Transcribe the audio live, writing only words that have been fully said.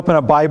Open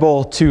a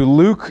Bible to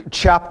Luke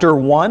chapter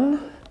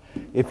 1.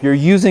 If you're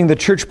using the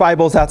church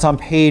Bibles, that's on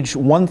page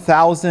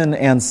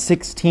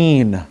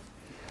 1016.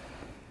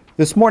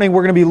 This morning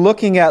we're going to be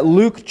looking at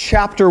Luke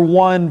chapter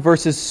 1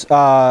 verses,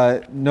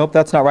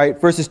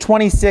 verses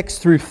 26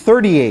 through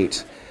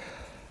 38.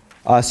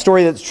 A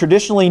story that's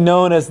traditionally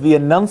known as the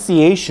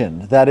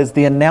Annunciation, that is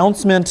the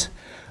announcement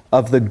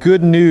of the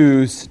good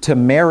news to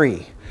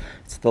Mary.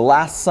 It's the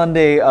last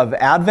Sunday of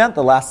Advent,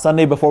 the last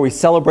Sunday before we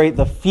celebrate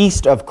the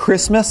feast of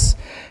Christmas.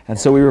 And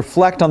so we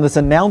reflect on this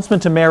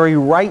announcement to Mary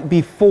right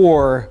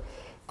before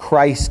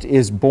Christ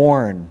is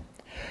born.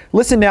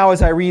 Listen now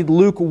as I read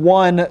Luke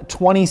 1,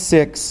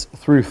 26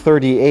 through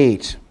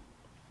 38.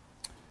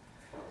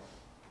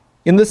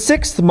 In the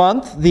 6th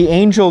month, the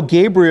angel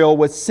Gabriel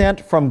was sent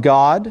from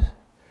God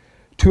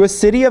to a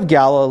city of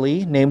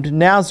Galilee named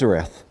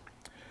Nazareth,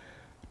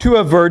 to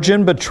a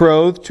virgin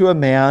betrothed to a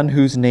man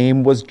whose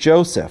name was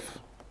Joseph,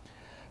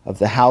 of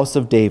the house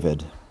of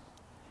David.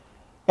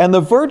 And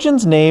the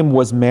virgin's name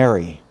was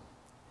Mary.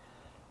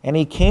 And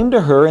he came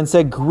to her and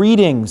said,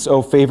 "Greetings,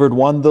 O favored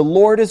one, the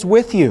Lord is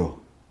with you."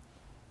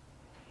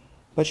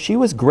 But she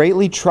was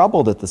greatly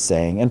troubled at the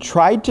saying, and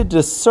tried to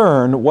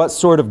discern what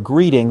sort of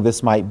greeting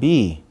this might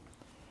be.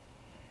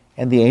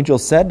 And the angel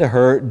said to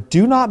her,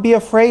 "Do not be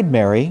afraid,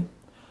 Mary,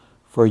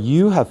 for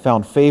you have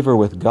found favor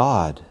with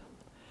God.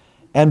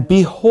 And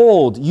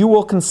behold, you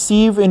will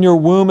conceive in your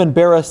womb and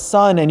bear a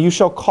son, and you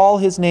shall call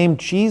his name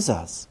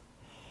Jesus.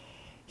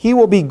 He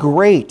will be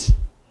great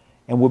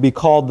and will be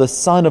called the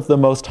Son of the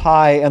Most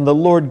High, and the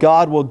Lord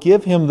God will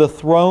give him the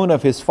throne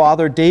of his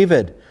father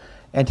David,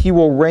 and he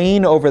will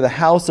reign over the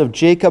house of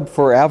Jacob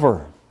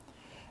forever,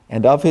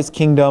 and of his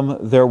kingdom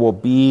there will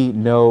be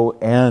no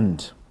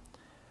end."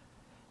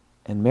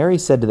 And Mary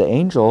said to the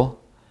angel,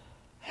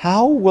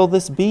 "How will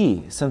this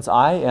be, since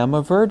I am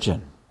a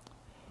virgin?"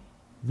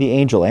 The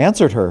angel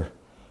answered her,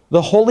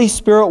 "The Holy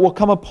Spirit will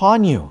come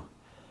upon you,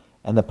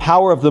 and the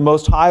power of the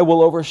Most High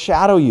will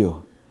overshadow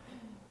you.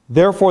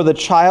 Therefore the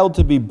child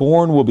to be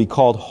born will be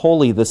called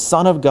Holy, the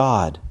Son of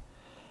God.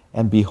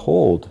 And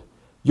behold,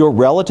 your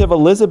relative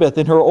Elizabeth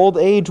in her old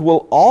age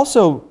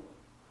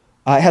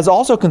has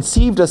also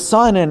conceived a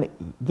son, and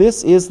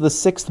this is the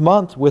 6th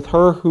month with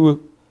her who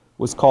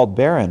was called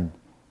barren.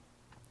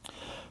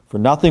 For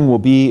nothing will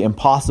be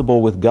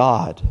impossible with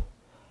God."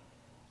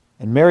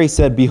 And Mary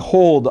said,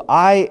 "Behold,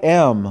 I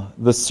am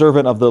the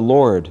servant of the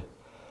Lord.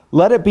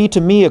 Let it be to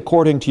me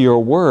according to your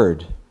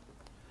word."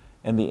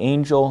 And the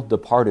angel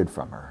departed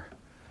from her.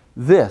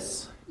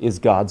 This is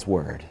God's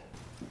word.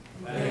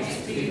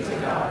 Thanks be to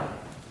God.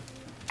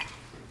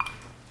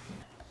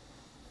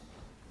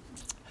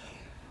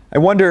 I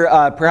wonder,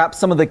 perhaps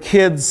some of the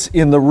kids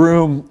in the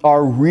room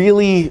are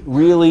really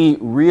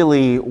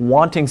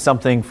wanting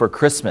something for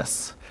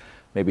Christmas.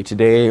 Maybe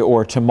today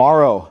or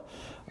tomorrow.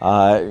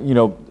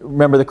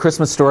 Remember the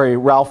Christmas story,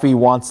 Ralphie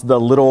wants the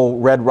little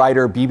Red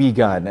Ryder BB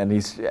gun, and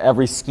he's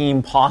every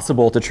scheme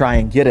possible to try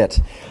and get it.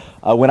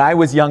 When I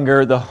was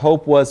younger, the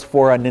hope was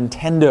for a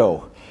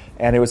Nintendo,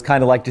 and it was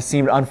kind of like just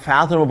seemed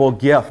unfathomable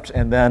gift.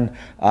 And then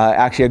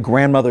actually a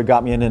grandmother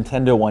got me a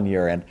Nintendo one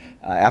year, and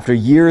after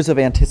years of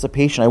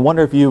anticipation, I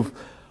wonder if you've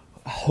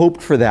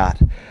hoped for that.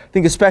 I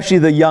think especially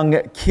the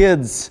young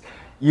kids,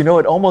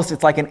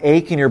 it's like an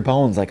ache in your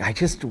bones, like I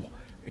just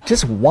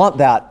want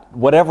that,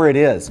 whatever it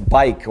is,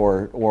 bike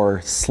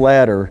or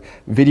sled or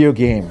video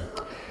game.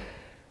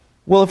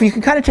 Well, if you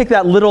can kind of take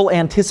that little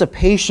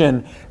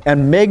anticipation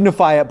and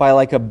magnify it by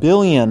like a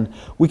billion,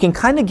 we can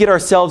kind of get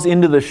ourselves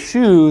into the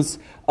shoes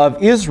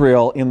of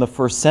Israel in the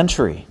 1st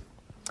century.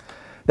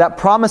 That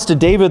promise to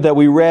David that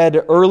we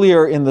read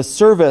earlier in the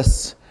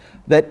service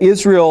that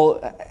Israel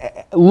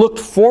looked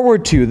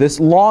forward to, this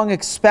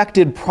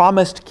long-expected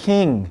promised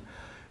king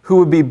who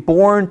would be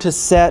born to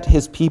set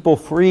his people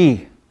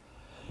free.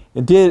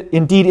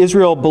 Indeed,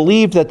 Israel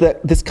believed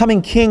that this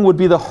coming king would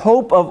be the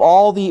hope of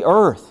all the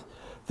earth,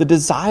 the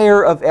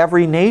desire of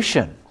every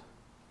nation.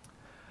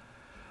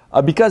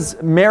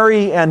 Because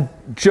Mary and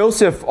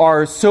Joseph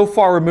are so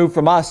far removed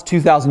from us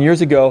 2,000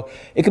 years ago,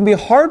 it can be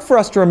hard for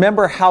us to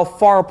remember how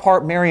far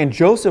apart Mary and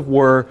Joseph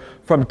were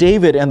from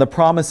David and the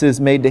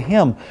promises made to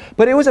him.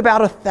 But it was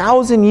about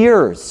 1,000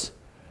 years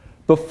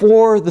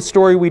before the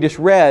story we just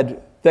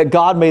read that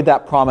God made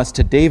that promise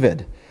to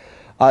David.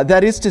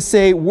 That is to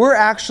say, we're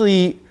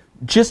actually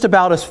just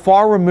about as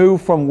far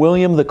removed from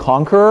William the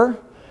Conqueror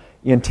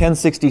in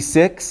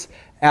 1066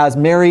 as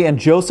Mary and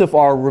Joseph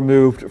are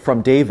removed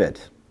from David.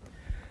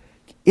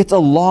 It's a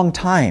long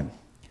time.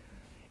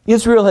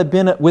 Israel had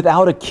been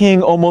without a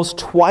king almost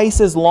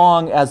twice as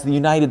long as the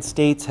United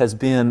States has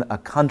been a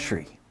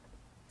country.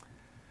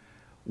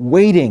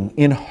 Waiting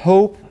in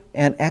hope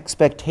and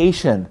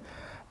expectation,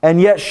 and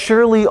yet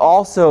surely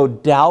also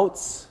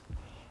doubts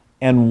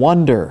and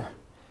wonder.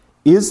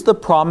 Is the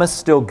promise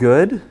still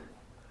good?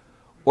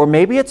 Or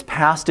maybe it's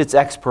past its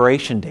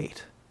expiration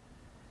date.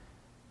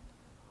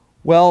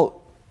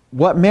 Well,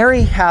 what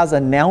Mary has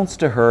announced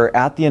to her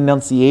at the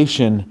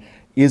Annunciation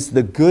is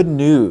the good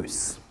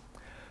news.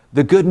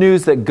 The good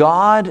news that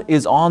God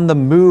is on the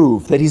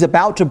move, that He's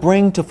about to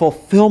bring to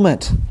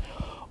fulfillment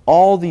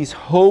all these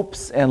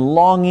hopes and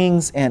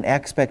longings and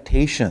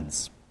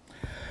expectations.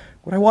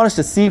 What I want us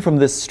to see from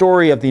this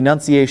story of the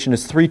Annunciation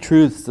is three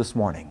truths this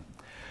morning.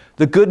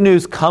 The good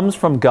news comes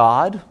from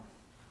God.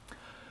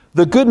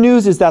 The good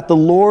news is that the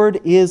Lord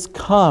is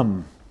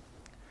come,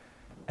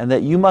 and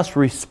that you must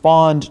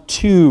respond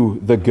to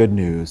the good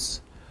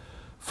news.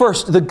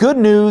 First, the good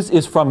news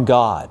is from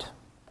God.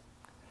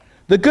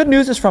 The good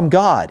news is from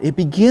God. It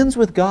begins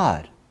with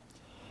God.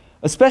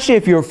 Especially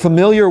if you're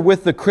familiar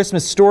with the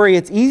Christmas story,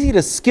 it's easy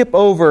to skip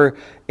over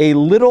a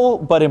little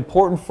but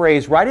important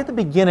phrase right at the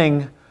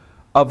beginning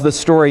of the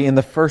story in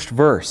the first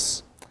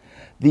verse.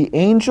 The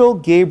angel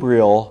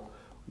Gabriel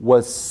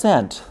was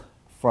sent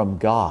from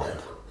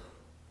God.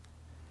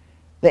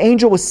 The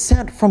angel was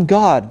sent from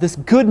God. This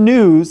good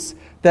news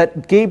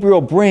that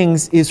Gabriel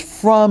brings is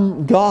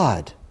from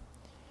God.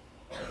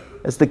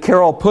 As the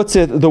carol puts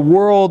it, the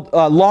world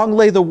long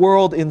lay the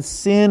world in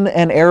sin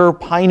and error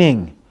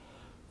pining.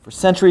 For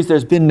centuries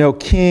there's been no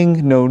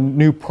king, no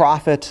new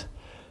prophet.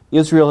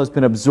 Israel has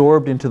been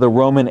absorbed into the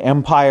Roman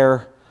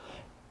Empire.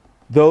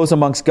 Those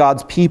amongst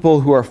God's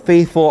people who are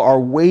faithful are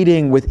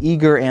waiting with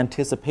eager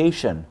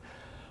anticipation.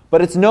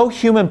 But it's no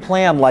human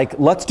plan like,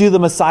 let's do the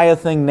Messiah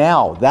thing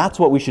now. That's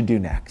what we should do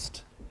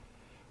next.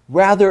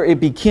 Rather, it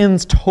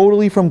begins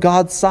totally from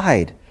God's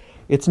side.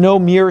 It's no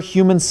mere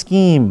human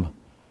scheme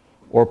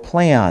or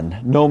plan.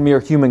 No mere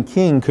human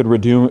king could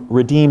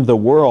redeem the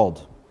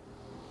world.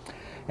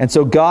 And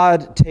so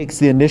God takes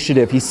the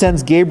initiative. He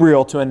sends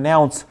Gabriel to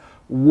announce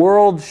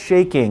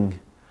world-shaking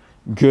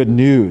good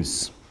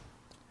news.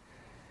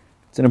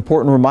 It's an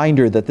important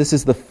reminder that this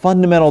is the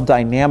fundamental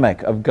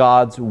dynamic of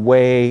God's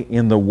way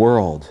in the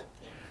world.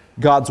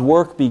 God's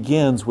work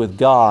begins with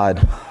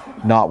God,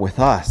 not with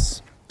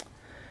us.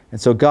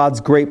 And so God's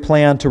great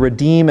plan to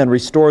redeem and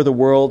restore the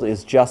world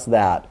is just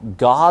that.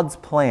 God's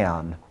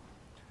plan,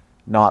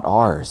 not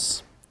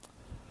ours.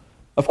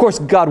 Of course,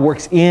 God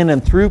works in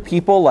and through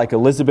people like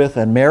Elizabeth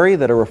and Mary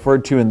that are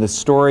referred to in this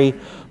story,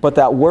 but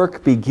that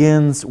work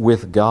begins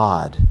with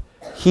God.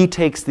 He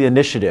takes the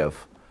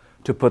initiative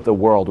to put the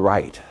world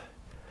right.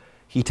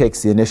 He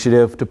takes the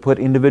initiative to put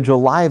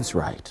individual lives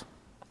right.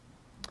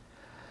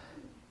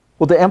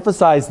 Well, to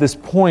emphasize this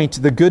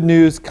point, the good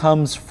news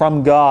comes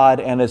from God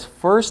and is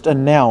first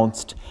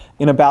announced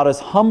in about as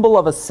humble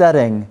of a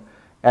setting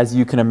as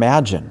you can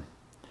imagine.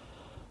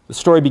 The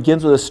story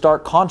begins with a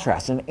stark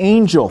contrast. An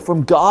angel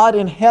from God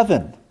in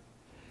heaven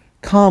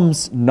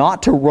comes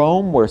not to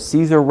Rome, where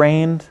Caesar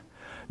reigned,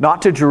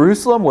 not to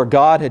Jerusalem, where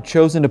God had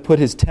chosen to put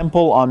his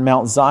temple on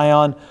Mount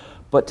Zion,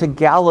 but to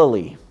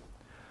Galilee,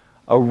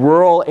 a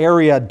rural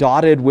area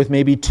dotted with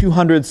maybe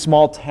 200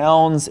 small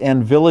towns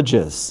and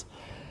villages.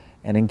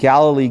 And in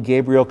Galilee,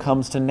 Gabriel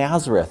comes to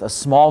Nazareth, a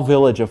small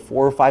village of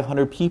 400 or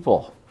 500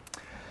 people.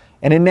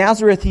 And in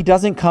Nazareth, he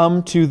doesn't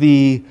come to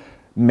the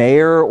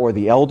mayor or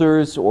the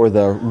elders or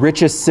the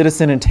richest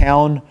citizen in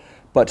town,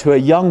 but to a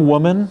young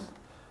woman,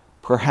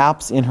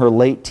 perhaps in her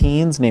late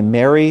teens, named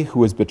Mary, who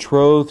was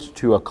betrothed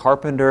to a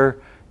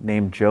carpenter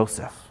named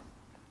Joseph.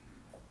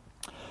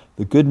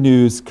 The good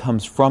news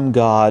comes from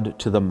God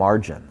to the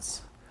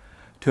margins,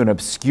 to an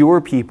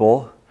obscure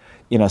people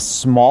in a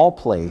small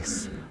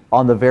place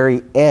on the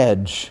very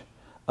edge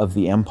of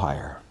the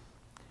empire.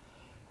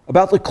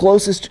 About the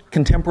closest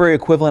contemporary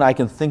equivalent I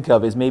can think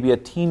of is maybe a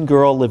teen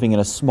girl living in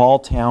a small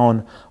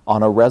town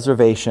on a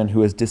reservation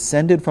who is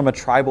descended from a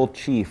tribal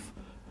chief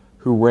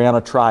who ran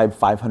a tribe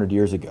 500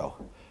 years ago.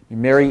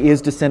 Mary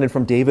is descended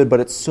from David,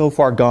 but it's so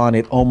far gone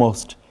it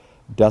almost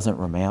doesn't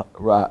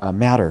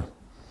matter.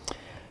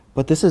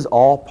 But this is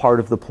all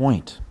part of the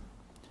point.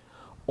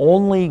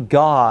 Only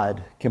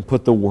God can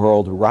put the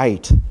world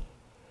right,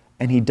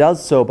 and he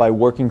does so by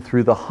working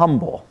through the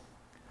humble,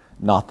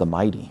 not the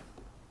mighty.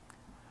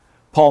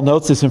 Paul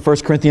notes this in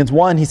 1 Corinthians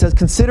 1. He says,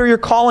 "Consider your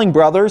calling,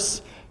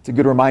 brothers." It's a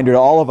good reminder to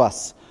all of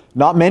us.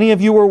 "Not many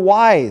of you were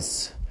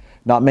wise,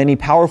 not many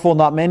powerful,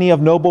 not many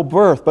of noble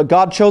birth, but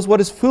God chose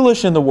what is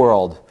foolish in the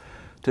world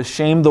to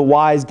shame the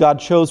wise. God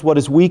chose what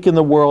is weak in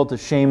the world to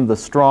shame the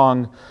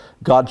strong.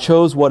 God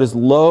chose what is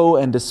low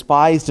and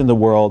despised in the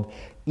world,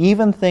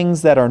 even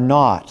things that are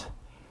not,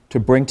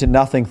 to bring to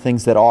nothing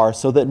things that are,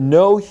 so that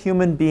no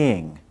human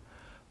being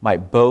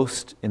might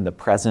boast in the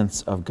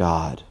presence of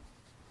God."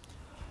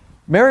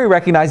 Mary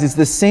recognizes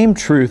the same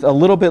truth a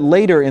little bit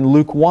later in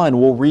Luke 1.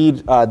 We'll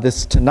read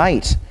this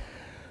tonight.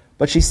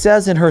 But she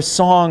says in her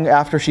song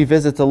after she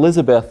visits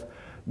Elizabeth,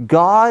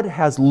 "God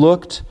has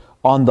looked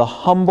on the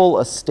humble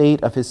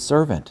estate of his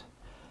servant.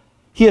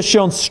 He has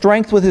shown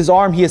strength with his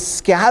arm. He has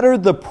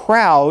scattered the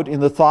proud in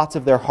the thoughts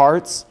of their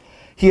hearts.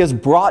 He has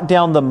brought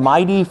down the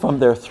mighty from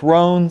their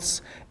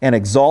thrones and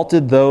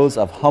exalted those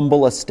of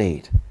humble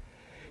estate.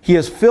 He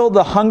has filled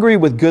the hungry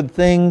with good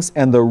things,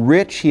 and the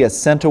rich he has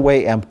sent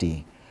away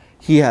empty.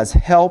 He has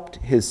helped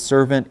his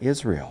servant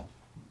Israel."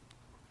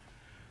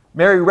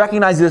 Mary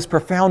recognizes this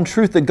profound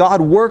truth that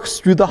God works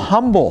through the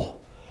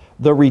humble,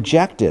 the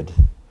rejected.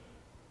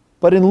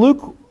 But in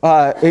Luke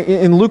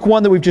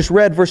 1 that we've just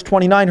read, verse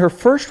 29, her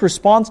first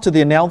response to the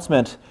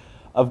announcement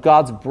of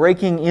God's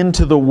breaking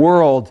into the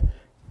world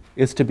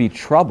is to be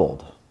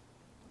troubled.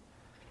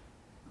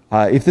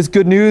 If this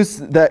good news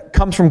that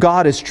comes from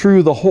God is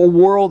true, the whole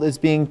world is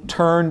being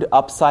turned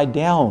upside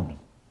down.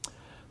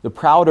 The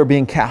proud are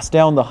being cast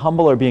down, the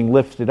humble are being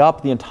lifted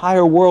up, the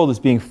entire world is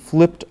being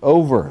flipped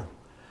over.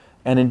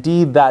 And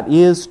indeed, that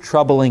is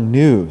troubling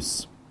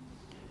news.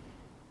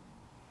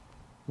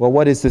 Well,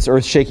 what is this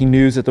earth-shaking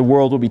news that the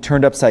world will be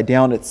turned upside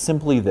down? It's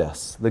simply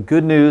this. The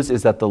good news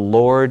is that the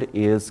Lord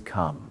is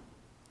come.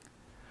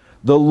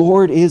 The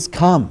Lord is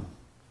come.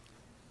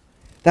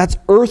 That's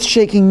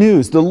earth-shaking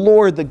news. The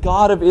Lord, the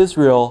God of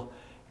Israel,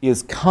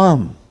 is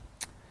come.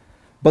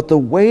 But the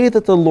way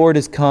that the Lord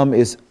has come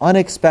is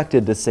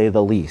unexpected, to say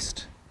the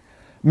least.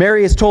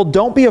 Mary is told,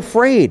 "Don't be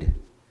afraid,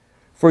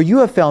 for you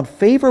have found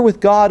favor with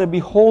God, and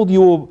behold,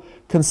 you will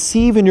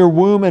conceive in your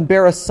womb and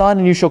bear a son,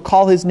 and you shall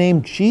call his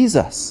name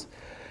Jesus.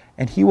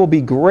 And he will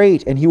be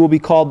great, and he will be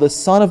called the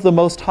Son of the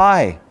Most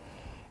High.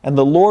 And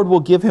the Lord will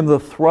give him the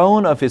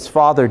throne of his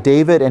father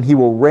David, and he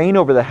will reign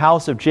over the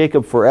house of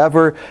Jacob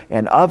forever,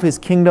 and of his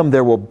kingdom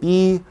there will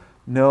be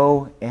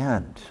no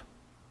end."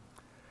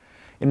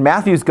 In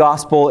Matthew's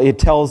gospel, it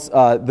tells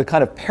the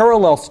kind of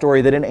parallel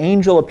story that an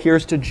angel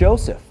appears to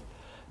Joseph,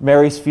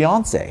 Mary's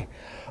fiancé.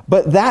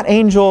 But that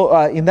angel,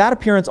 in that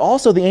appearance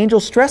also, the angel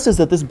stresses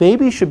that this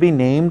baby should be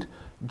named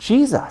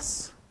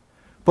Jesus.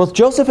 Both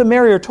Joseph and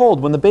Mary are told,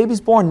 when the baby's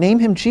born, name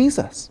him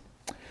Jesus.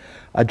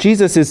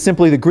 Jesus is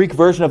simply the Greek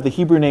version of the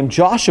Hebrew name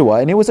Joshua,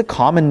 and it was a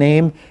common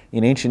name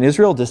in ancient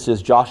Israel, just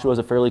as Joshua is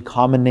a fairly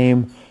common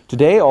name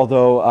today,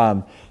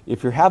 although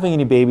if you're having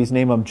any babies,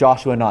 name them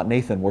Joshua, not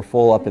Nathan. We're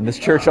full up in this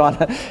church on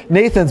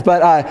Nathans,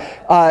 but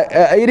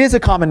it is a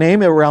common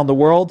name around the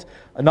world,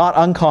 not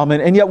uncommon.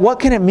 And yet, what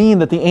can it mean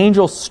that the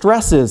angel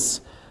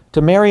stresses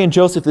to Mary and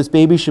Joseph this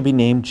baby should be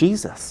named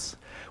Jesus?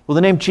 Well,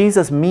 the name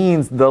Jesus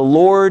means the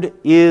Lord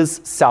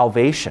is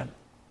salvation.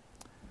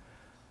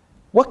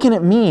 What can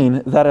it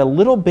mean that a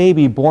little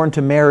baby born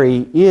to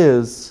Mary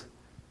is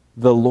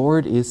the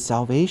Lord is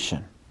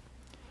salvation?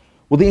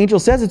 Well, the angel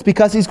says it's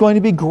because he's going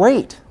to be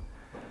great,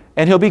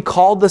 and he'll be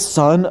called the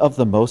Son of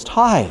the Most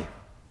High.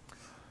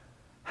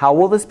 How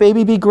will this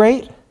baby be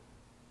great?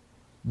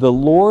 The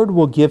Lord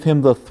will give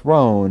him the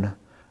throne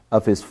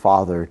of his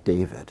father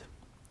David.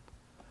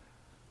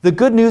 The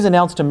good news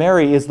announced to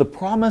Mary is the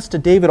promise to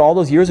David all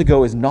those years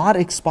ago is not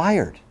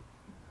expired.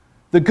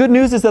 The good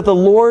news is that the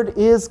Lord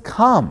is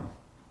come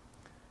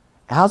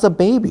as a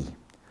baby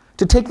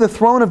to take the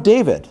throne of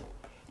David,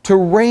 to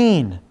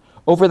reign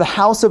over the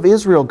house of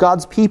Israel,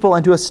 God's people,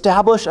 and to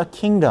establish a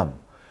kingdom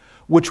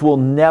which will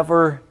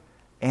never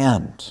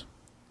end.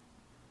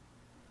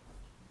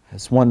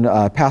 As one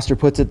pastor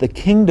puts it, the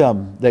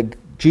kingdom that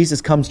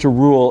Jesus comes to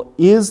rule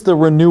is the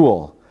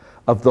renewal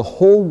of the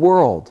whole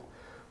world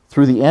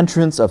through the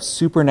entrance of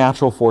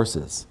supernatural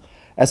forces.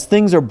 As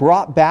things are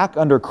brought back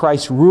under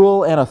Christ's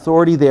rule and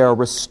authority, they are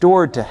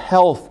restored to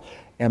health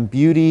and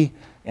beauty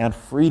and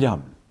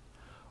freedom.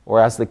 Or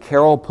as the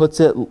carol puts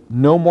it,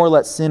 no more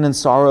let sin and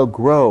sorrow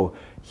grow.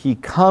 He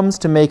comes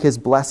to make his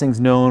blessings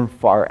known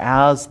far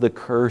as the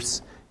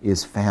curse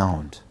is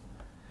found.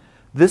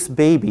 This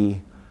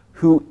baby,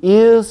 who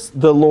is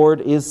the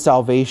Lord is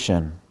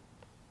salvation,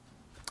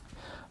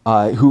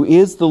 who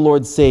is the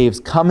Lord saves,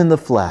 come in the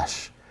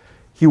flesh.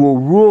 He will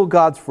rule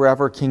God's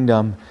forever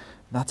kingdom.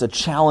 That's a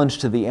challenge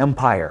to the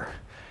empire.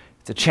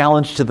 It's a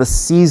challenge to the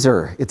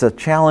Caesar. It's a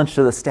challenge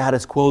to the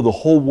status quo. The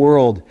whole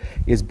world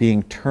is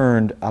being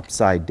turned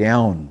upside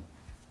down.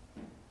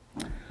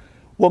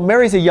 Well,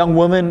 Mary's a young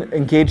woman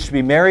engaged to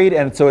be married,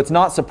 and so it's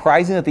not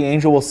surprising that the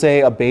angel will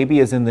say a baby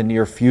is in the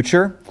near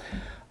future.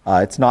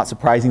 It's not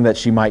surprising that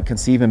she might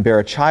conceive and bear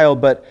a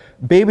child, but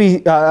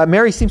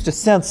Mary seems to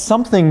sense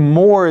something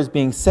more is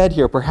being said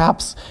here.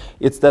 Perhaps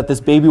it's that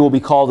this baby will be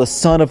called the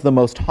Son of the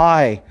Most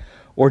High,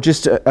 or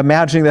just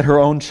imagining that her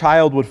own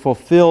child would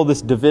fulfill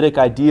this Davidic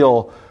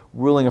ideal,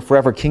 ruling a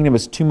forever kingdom,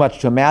 is too much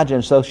to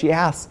imagine. So she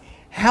asks,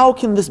 how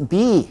can this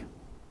be?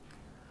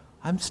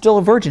 I'm still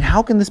a virgin.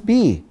 How can this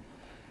be?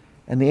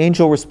 And the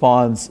angel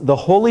responds, the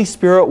Holy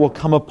Spirit will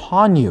come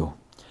upon you,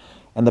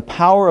 and the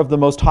power of the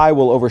Most High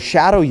will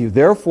overshadow you.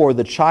 Therefore,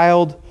 the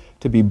child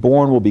to be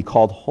born will be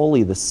called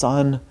Holy, the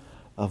Son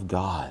of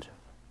God.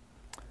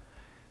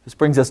 This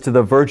brings us to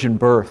the virgin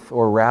birth,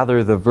 or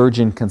rather the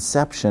virgin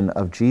conception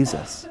of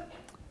Jesus.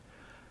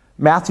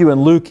 Matthew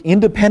and Luke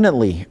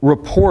independently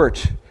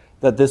report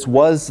that this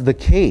was the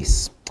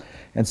case.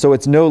 And so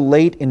it's no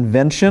late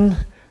invention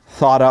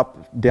thought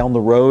up down the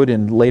road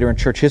and later in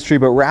church history,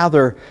 but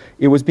rather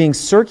it was being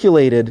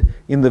circulated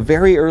in the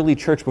very early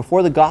church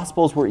before the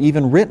Gospels were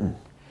even written.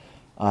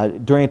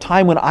 During a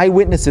time when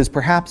eyewitnesses,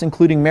 perhaps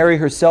including Mary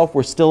herself,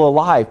 were still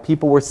alive,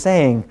 people were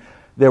saying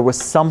there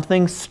was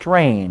something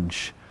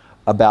strange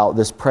about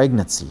this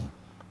pregnancy.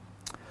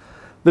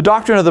 The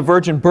doctrine of the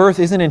virgin birth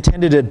isn't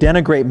intended to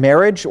denigrate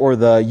marriage or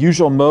the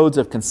usual modes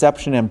of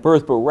conception and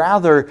birth, but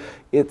rather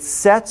it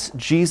sets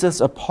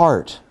Jesus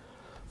apart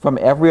from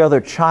every other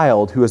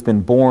child who has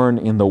been born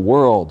in the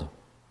world.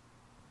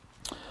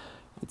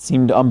 It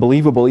seemed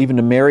unbelievable even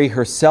to Mary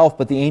herself,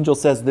 but the angel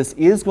says this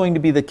is going to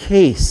be the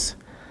case.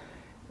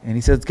 And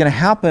he says it's going to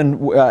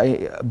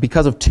happen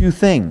because of two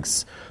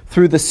things.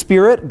 Through the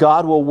Spirit,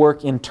 God will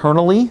work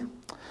internally,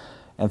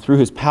 and through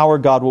his power,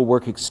 God will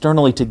work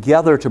externally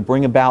together to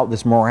bring about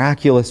this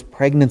miraculous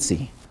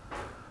pregnancy.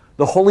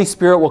 The Holy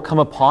Spirit will come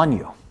upon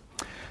you.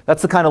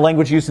 That's the kind of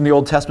language used in the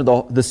Old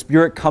Testament. The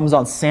Spirit comes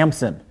on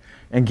Samson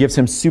and gives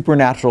him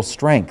supernatural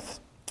strength.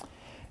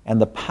 And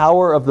the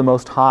power of the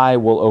Most High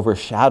will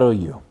overshadow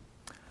you.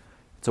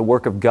 It's a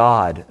work of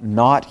God,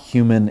 not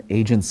human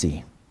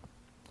agency.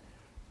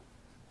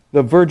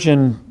 The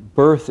virgin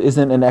birth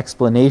isn't an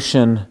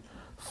explanation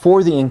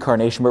for the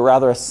incarnation, but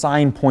rather a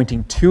sign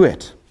pointing to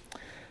it.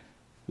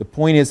 The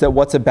point is that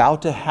what's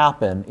about to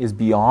happen is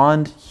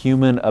beyond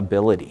human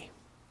ability.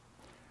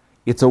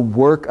 It's a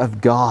work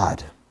of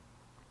God.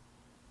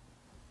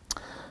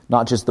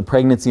 Not just the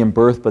pregnancy and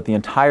birth, but the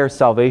entire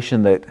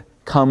salvation that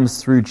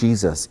comes through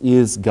Jesus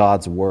is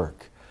God's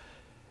work.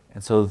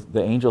 And so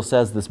the angel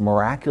says this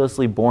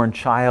miraculously born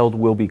child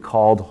will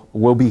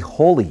be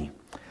holy,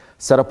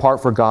 set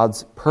apart for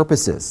God's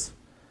purposes,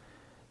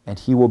 and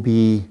he will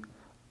be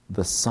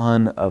the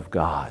Son of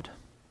God.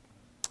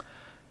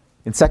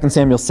 In 2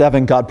 Samuel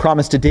 7, God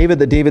promised to David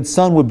that David's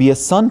son would be a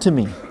son to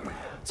me.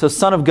 So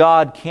Son of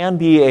God can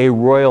be a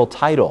royal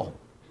title.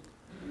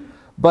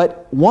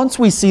 But once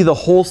we see the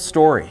whole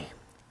story,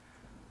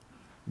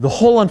 the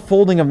whole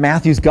unfolding of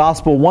Matthew's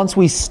gospel, once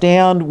we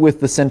stand with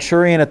the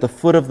centurion at the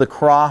foot of the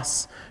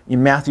cross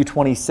in Matthew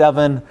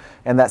 27,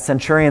 and that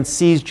centurion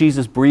sees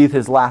Jesus breathe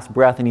his last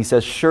breath, and he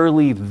says,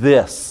 "Surely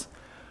this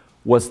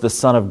was the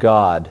Son of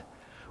God,"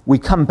 we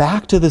come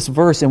back to this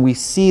verse and we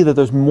see that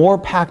there's more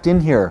packed in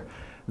here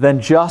than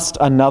just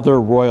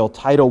another royal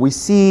title. We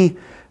see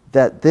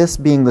that this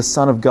being the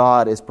Son of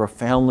God is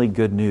profoundly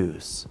good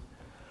news.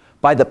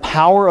 By the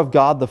power of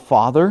God the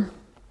Father,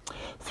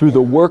 through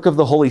the work of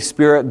the Holy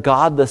Spirit,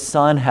 God the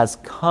Son has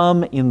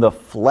come in the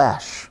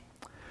flesh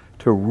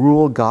to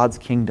rule God's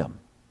kingdom.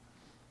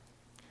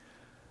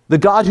 The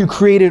God who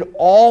created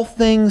all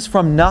things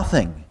from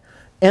nothing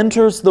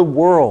enters the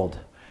world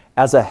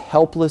as a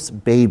helpless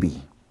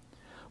baby,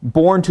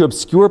 born to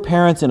obscure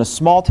parents in a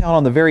small town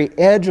on the very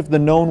edge of the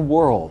known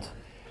world,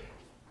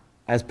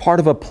 as part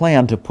of a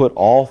plan to put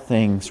all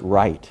things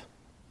right.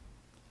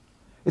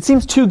 It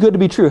seems too good to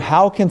be true.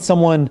 How can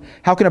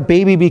a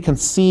baby be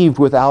conceived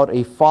without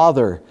a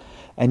father?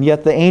 And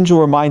yet the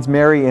angel reminds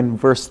Mary in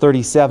verse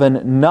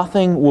 37,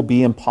 nothing will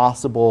be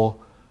impossible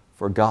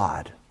for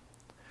God.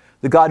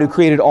 The God who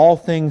created all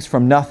things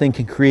from nothing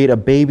can create a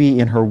baby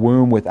in her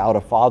womb without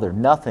a father.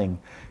 Nothing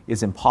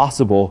is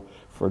impossible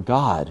for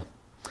God.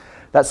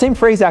 That same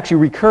phrase actually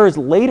recurs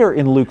later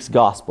in Luke's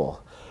gospel.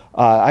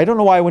 I don't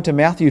know why I went to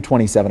Matthew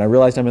 27. I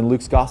realized I'm in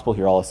Luke's gospel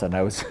here all of a sudden.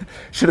 I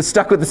should have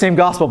stuck with the same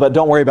gospel, but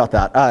don't worry about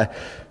that.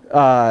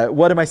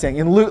 What am I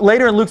saying?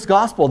 Later in Luke's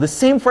gospel, the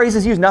same phrase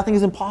is used, nothing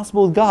is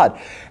impossible with God.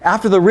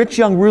 After the rich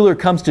young ruler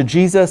comes to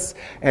Jesus,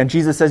 and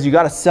Jesus says, you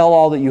got to sell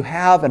all that you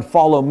have and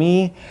follow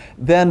me,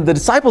 then the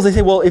disciples, they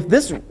say, well, if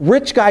this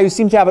rich guy who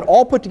seems to have it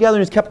all put together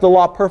and has kept the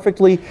law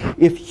perfectly,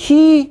 if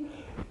he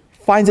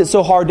finds it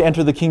so hard to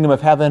enter the kingdom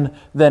of heaven,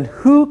 then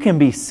who can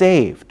be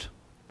saved?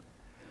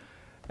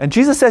 And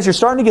Jesus says, you're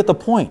starting to get the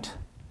point.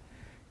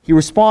 He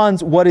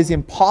responds, what is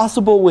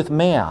impossible with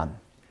man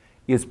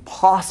is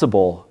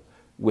possible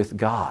with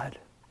God.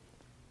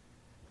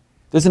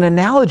 There's an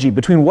analogy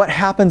between what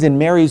happens in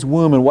Mary's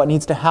womb and what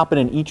needs to happen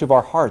in each of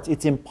our hearts.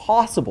 It's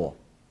impossible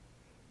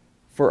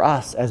for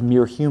us as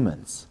mere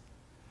humans,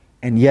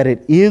 and yet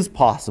it is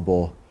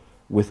possible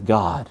with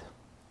God.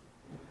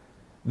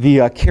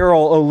 The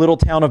carol, O Little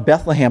Town of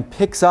Bethlehem,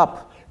 picks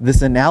up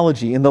this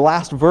analogy. In the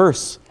last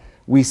verse,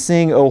 we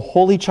sing, O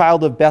Holy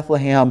Child of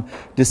Bethlehem,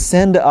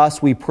 descend to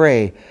us, we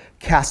pray.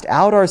 Cast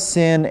out our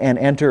sin and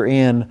enter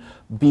in.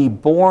 Be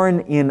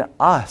born in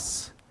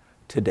us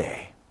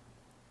today.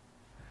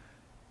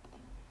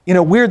 In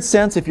a weird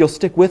sense, if you'll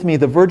stick with me,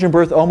 the virgin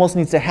birth almost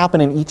needs to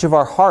happen in each of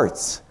our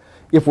hearts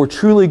if we're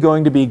truly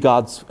going to be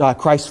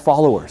Christ's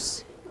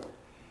followers.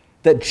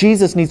 That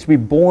Jesus needs to be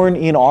born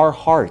in our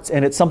hearts,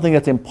 and it's something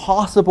that's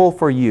impossible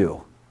for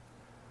you.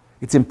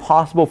 It's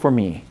impossible for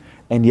me,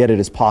 and yet it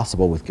is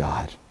possible with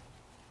God.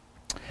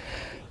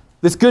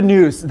 This good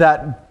news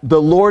that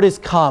the Lord is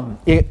come,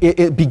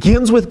 it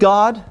begins with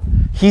God.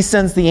 He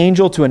sends the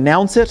angel to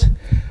announce it.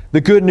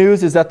 The good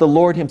news is that the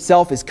Lord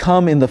himself is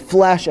come in the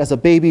flesh as a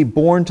baby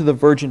born to the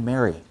Virgin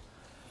Mary.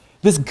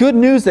 This good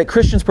news that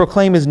Christians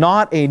proclaim is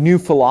not a new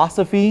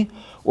philosophy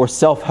or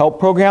self-help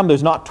program.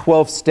 There's not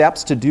 12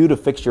 steps to do to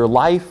fix your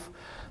life.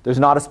 There's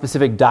not a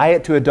specific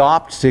diet to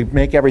adopt to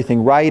make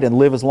everything right and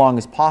live as long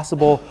as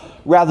possible.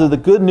 Rather, the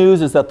good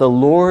news is that the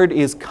Lord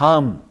is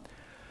come.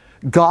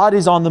 God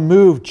is on the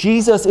move.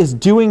 Jesus is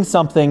doing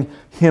something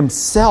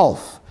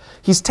himself.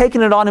 He's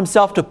taken it on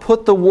himself to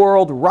put the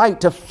world right,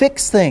 to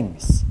fix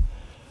things.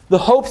 The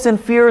hopes and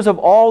fears of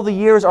all the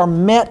years are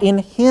met in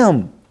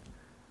him.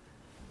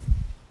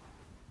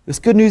 This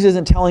good news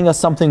isn't telling us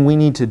something we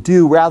need to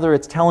do. Rather,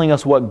 it's telling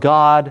us what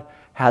God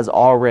has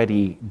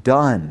already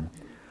done.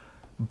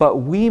 But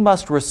we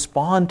must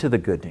respond to the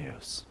good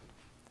news.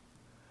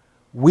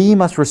 We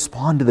must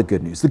respond to the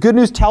good news. The good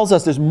news tells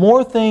us there's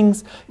more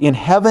things in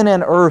heaven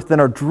and earth than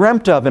are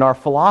dreamt of in our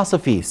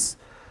philosophies.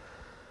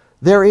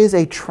 There is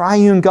a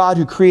triune God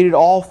who created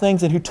all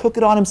things and who took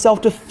it on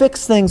himself to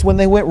fix things when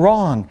they went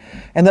wrong.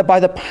 And that by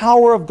the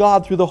power of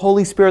God through the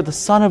Holy Spirit, the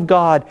Son of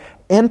God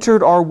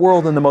entered our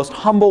world in the most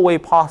humble way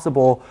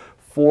possible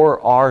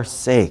for our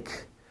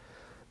sake.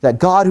 That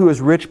God, who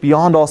is rich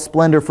beyond all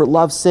splendor, for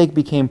love's sake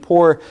became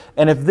poor.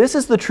 And if this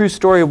is the true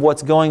story of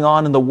what's going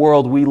on in the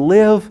world, we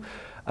live,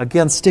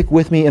 again, stick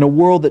with me, in a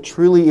world that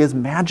truly is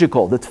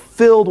magical, that's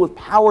filled with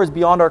powers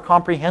beyond our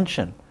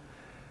comprehension.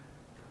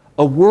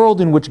 A world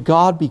in which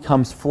God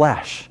becomes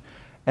flesh.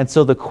 And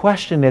so the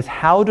question is,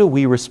 how do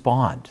we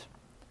respond?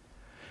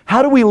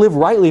 How do we live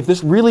rightly if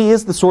this really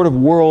is the sort of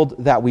world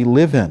that we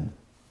live in?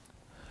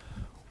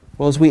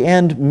 Well, as we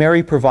end,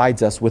 Mary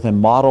provides us with a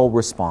model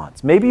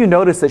response. Maybe you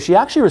notice that she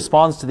actually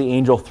responds to the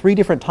angel 3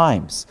 different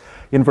times,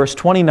 in verse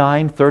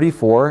 29,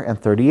 34,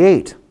 and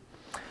 38.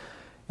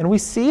 And we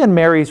see in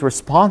Mary's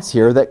response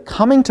here that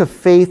coming to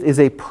faith is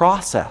a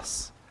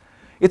process.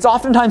 It's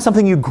oftentimes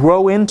something you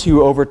grow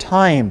into over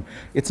time.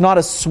 It's not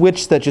a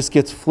switch that just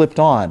gets flipped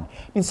on.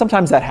 I mean,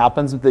 sometimes that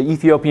happens. The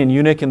Ethiopian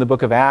eunuch in the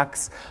book of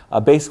Acts,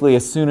 basically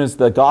as soon as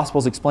the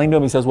gospel's explained to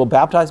him, he says, well,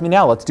 baptize me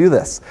now, let's do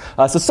this.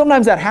 So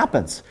sometimes that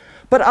happens.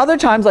 But other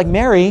times, like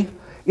Mary,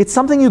 it's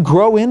something you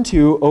grow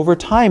into over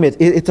time.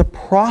 It's a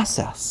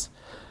process.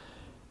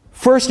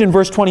 First, in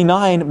verse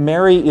 29,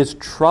 Mary is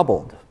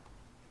troubled.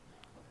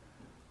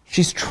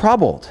 She's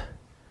troubled.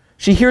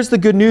 She hears the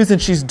good news and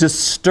she's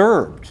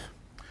disturbed.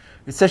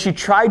 It says she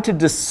tried to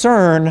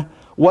discern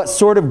what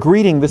sort of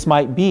greeting this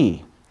might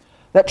be.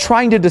 That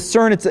trying to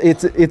discern,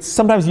 it's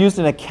sometimes used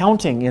in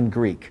accounting in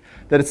Greek.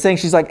 That it's saying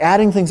she's like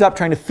adding things up,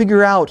 trying to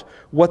figure out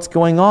what's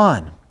going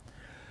on.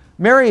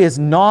 Mary is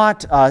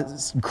not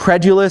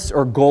credulous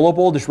or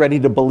gullible, just ready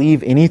to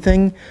believe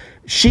anything.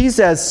 She's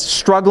as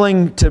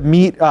struggling to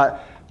meet,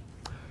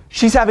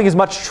 she's having as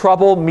much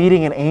trouble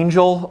meeting an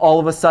angel all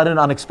of a sudden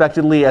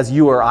unexpectedly as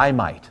you or I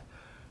might.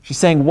 She's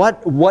saying,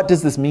 what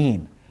does this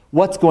mean?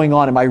 What's going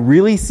on? Am I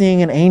really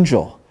seeing an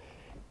angel?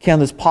 Can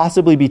this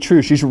possibly be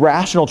true? She's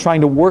rational,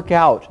 trying to work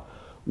out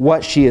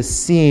what she is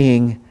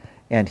seeing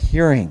and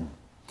hearing.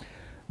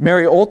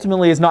 Mary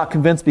ultimately is not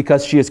convinced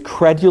because she is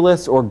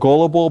credulous or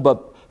gullible,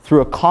 but through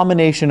a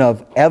combination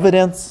of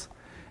evidence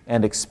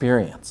and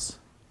experience.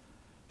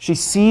 She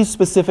sees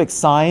specific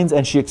signs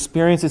and she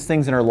experiences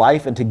things in her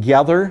life, and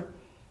together,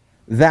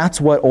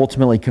 that's what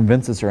ultimately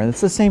convinces her. And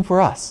it's the same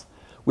for us.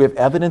 We have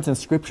evidence in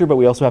Scripture, but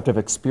we also have to have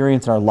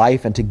experience in our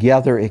life, and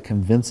together it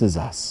convinces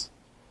us.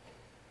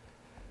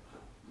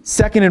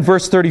 Second, in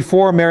verse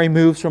 34, Mary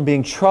moves from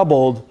being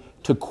troubled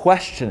to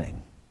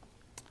questioning.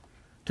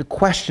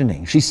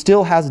 She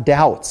still has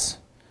doubts.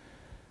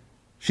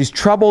 She's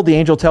troubled. The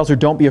angel tells her,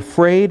 don't be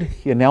afraid.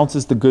 He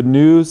announces the good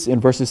news in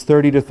verses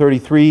 30 to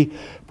 33.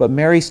 But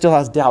Mary still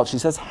has doubts. She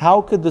says,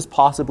 how could this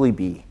possibly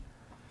be?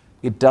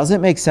 It doesn't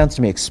make sense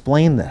to me.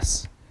 Explain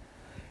this.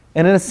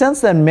 And in a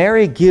sense, then,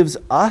 Mary gives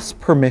us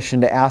permission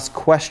to ask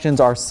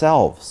questions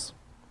ourselves.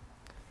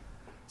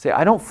 Say,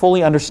 I don't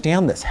fully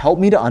understand this. Help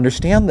me to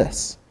understand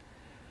this.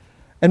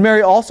 And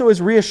Mary also is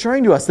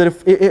reassuring to us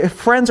that if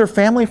friends or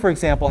family, for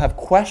example, have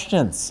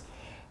questions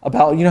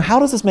about, how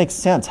does this make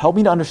sense? Help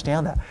me to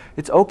understand that.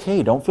 It's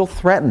okay. Don't feel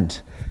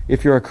threatened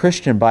if you're a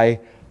Christian by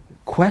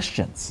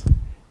questions.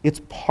 It's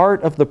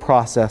part of the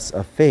process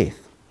of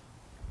faith.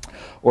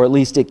 Or at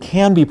least it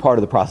can be part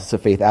of the process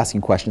of faith,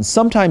 asking questions.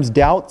 Sometimes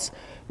doubts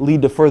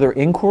lead to further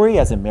inquiry,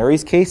 as in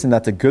Mary's case, and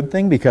that's a good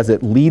thing because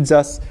it leads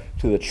us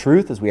to the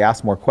truth as we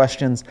ask more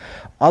questions.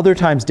 Other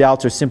times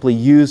doubts are simply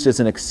used as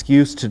an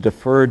excuse to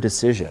defer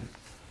decision,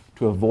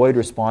 to avoid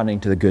responding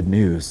to the good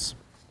news.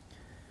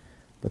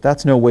 But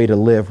that's no way to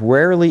live.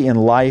 Rarely in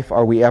life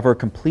are we ever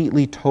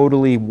completely,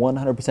 totally,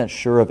 100%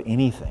 sure of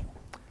anything.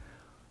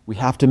 We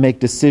have to make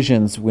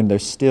decisions when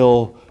there's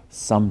still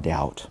some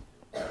doubt.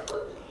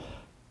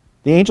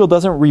 The angel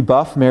doesn't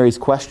rebuff Mary's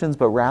questions,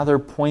 but rather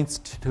points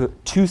to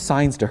 2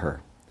 signs to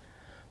her.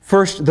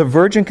 First, the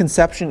virgin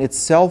conception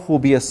itself will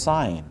be a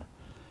sign,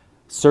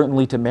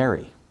 certainly to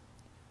Mary.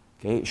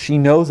 Okay? She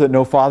knows that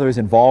no father is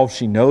involved.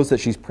 She knows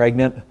that she's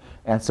pregnant.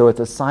 And so it's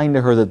a sign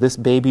to her that this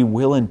baby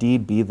will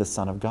indeed be the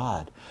Son of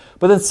God.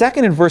 But then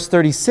second, in verse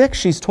 36,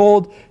 she's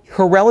told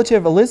her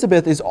relative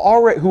Elizabeth,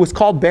 who was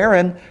called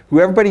barren,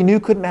 who everybody knew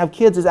couldn't have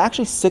kids, is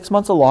actually 6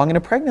 months along in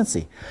a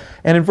pregnancy.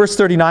 And in verse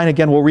 39,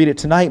 again, we'll read it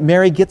tonight,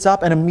 Mary gets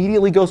up and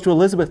immediately goes to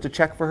Elizabeth to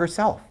check for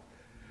herself.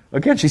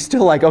 Again, she's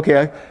still like,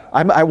 okay,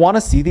 I want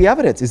to see the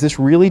evidence. Is this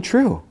really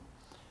true?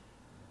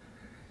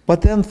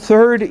 But then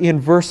third, in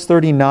verse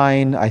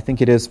 39, I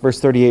think it is, verse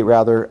 38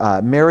 rather,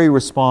 Mary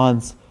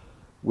responds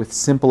with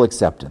simple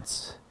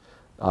acceptance,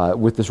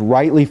 with this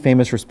rightly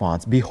famous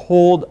response,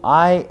 "Behold,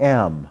 I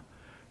am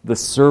the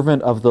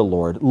servant of the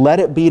Lord. Let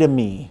it be to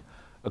me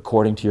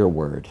according to your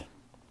word."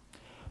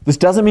 This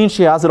doesn't mean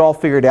she has it all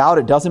figured out.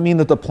 It doesn't mean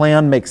that the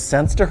plan makes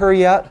sense to her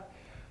yet.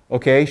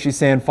 Okay, she's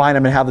saying, fine,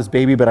 I'm going to have this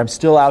baby, but I'm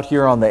still out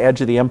here on the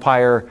edge of the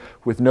empire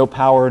with no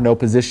power, no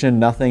position,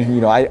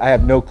 nothing. I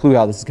have no clue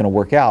how this is going to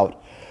work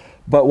out.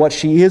 But what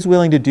she is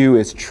willing to do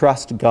is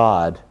trust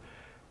God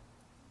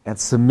and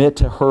submit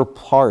to her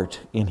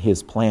part in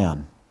his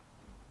plan.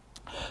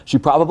 She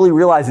probably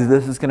realizes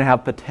this is going to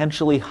have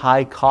potentially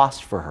high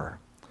cost for her.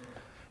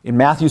 In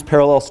Matthew's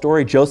parallel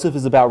story, Joseph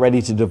is about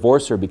ready to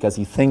divorce her because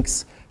he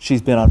thinks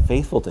she's been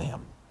unfaithful to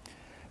him.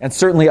 And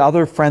certainly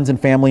other friends and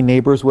family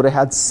neighbors would have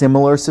had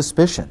similar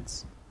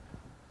suspicions.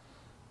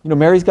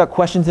 Mary's got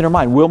questions in her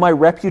mind. Will my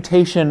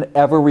reputation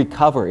ever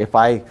recover if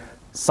I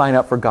sign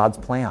up for God's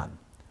plan?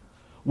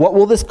 What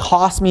will this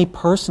cost me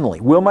personally?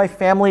 Will my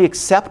family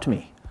accept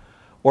me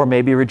or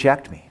maybe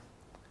reject me?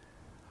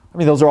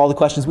 Those are all the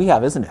questions we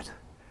have, isn't it?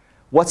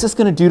 What's this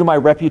going to do to my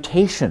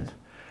reputation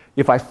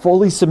if I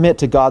fully submit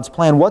to God's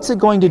plan? What's it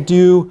going to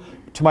do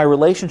to my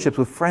relationships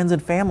with friends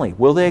and family?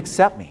 Will they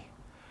accept me?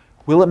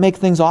 Will it make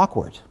things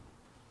awkward?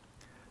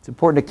 It's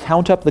important to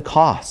count up the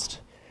cost.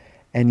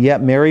 And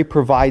yet Mary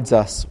provides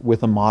us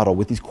with a model,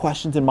 with these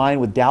questions in mind,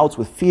 with doubts,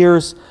 with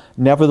fears.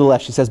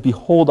 Nevertheless, she says,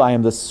 "Behold, I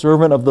am the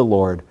servant of the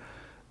Lord.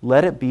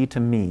 Let it be to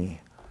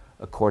me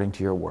according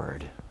to your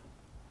word."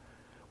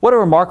 What a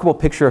remarkable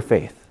picture of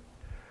faith.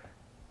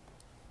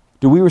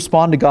 Do we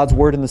respond to God's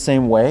word in the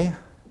same way?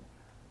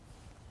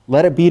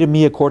 Let it be to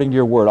me according to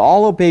your word.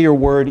 I'll obey your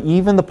word,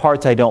 even the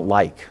parts I don't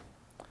like.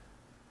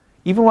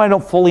 Even when I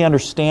don't fully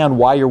understand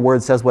why your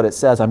word says what it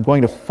says, I'm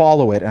going to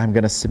follow it and I'm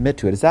going to submit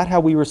to it. Is that how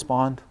we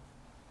respond?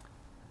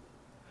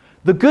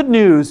 The good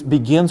news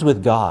begins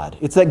with God.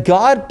 It's that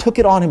God took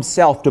it on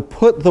himself to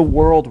put the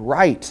world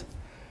right.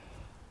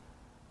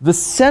 The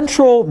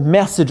central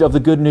message of the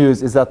good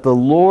news is that the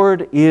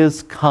Lord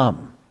is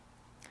come.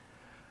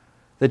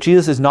 That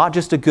Jesus is not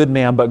just a good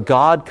man, but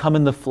God come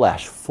in the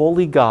flesh,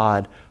 fully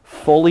God,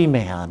 fully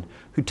man,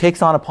 who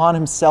takes on upon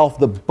himself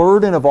the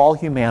burden of all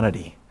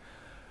humanity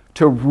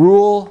to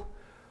rule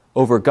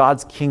over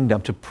God's kingdom,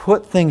 to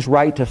put things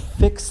right, to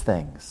fix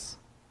things.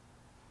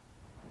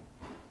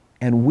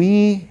 And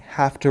we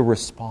have to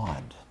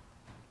respond.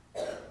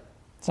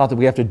 It's not that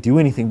we have to do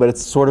anything, but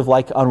it's sort of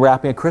like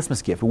unwrapping a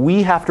Christmas gift.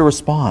 We have to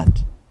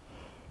respond.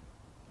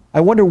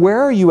 I wonder,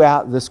 where are you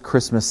at this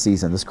Christmas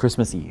season, this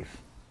Christmas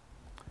Eve?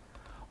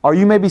 Are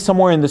you maybe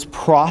somewhere in this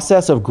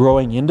process of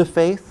growing into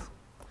faith?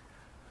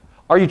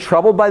 Are you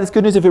troubled by this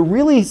good news? If it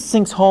really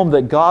sinks home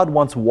that God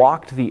once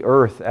walked the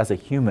earth as a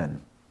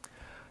human,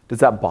 does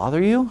that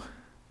bother you?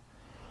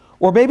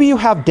 Or maybe you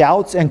have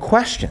doubts and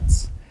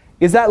questions.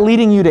 Is that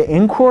leading you to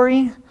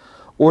inquiry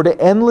or to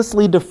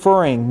endlessly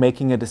deferring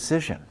making a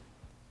decision?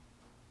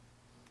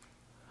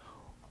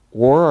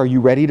 Or are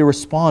you ready to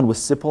respond with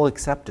simple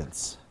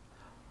acceptance?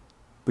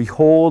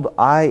 Behold,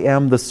 I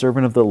am the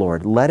servant of the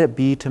Lord. Let it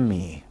be to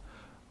me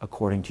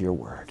according to your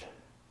word.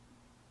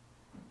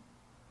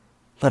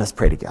 Let us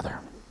pray together.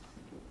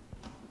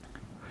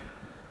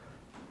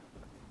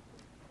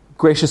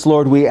 Gracious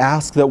Lord, we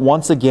ask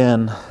once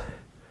again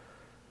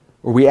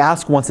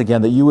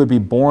that you would be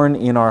born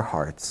in our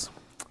hearts.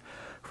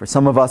 For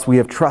some of us, we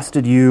have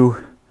trusted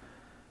you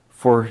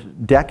for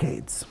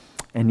decades.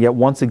 And yet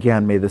once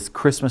again, may this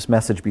Christmas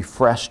message be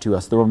fresh to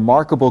us, the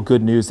remarkable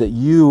good news that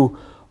you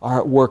are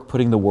at work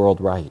putting the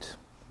world right.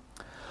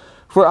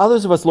 For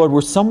others of us, Lord, we're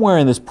somewhere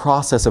in this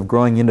process of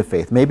growing into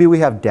faith. Maybe we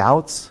have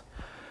doubts,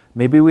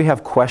 maybe we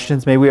have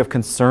questions, maybe we have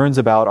concerns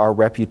about our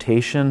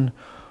reputation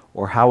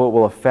or how it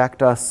will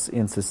affect us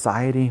in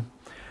society.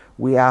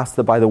 We ask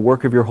that by the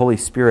work of your Holy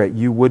Spirit,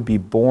 you would be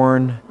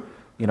born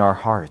in our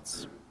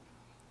hearts.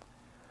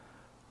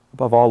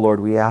 Above all, Lord,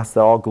 we ask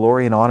that all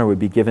glory and honor would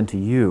be given to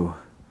you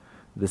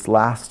this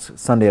last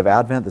Sunday of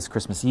Advent, this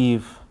Christmas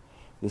Eve,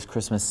 this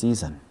Christmas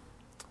season.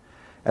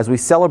 As we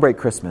celebrate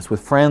Christmas with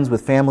friends,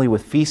 with family,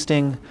 with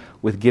feasting,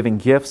 with giving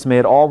gifts, may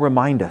it all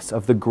remind us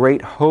of the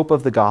great hope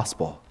of the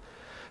gospel,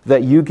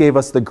 that you gave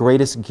us the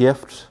greatest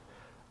gift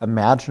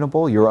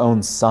imaginable, your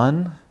own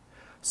Son,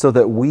 so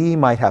that we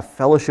might have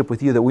fellowship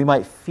with you, that we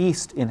might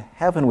feast in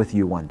heaven with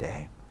you one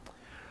day.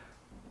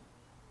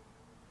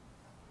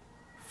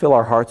 Fill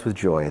our hearts with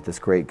joy at this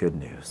great good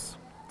news.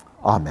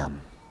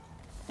 Amen.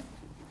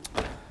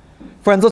 Friends,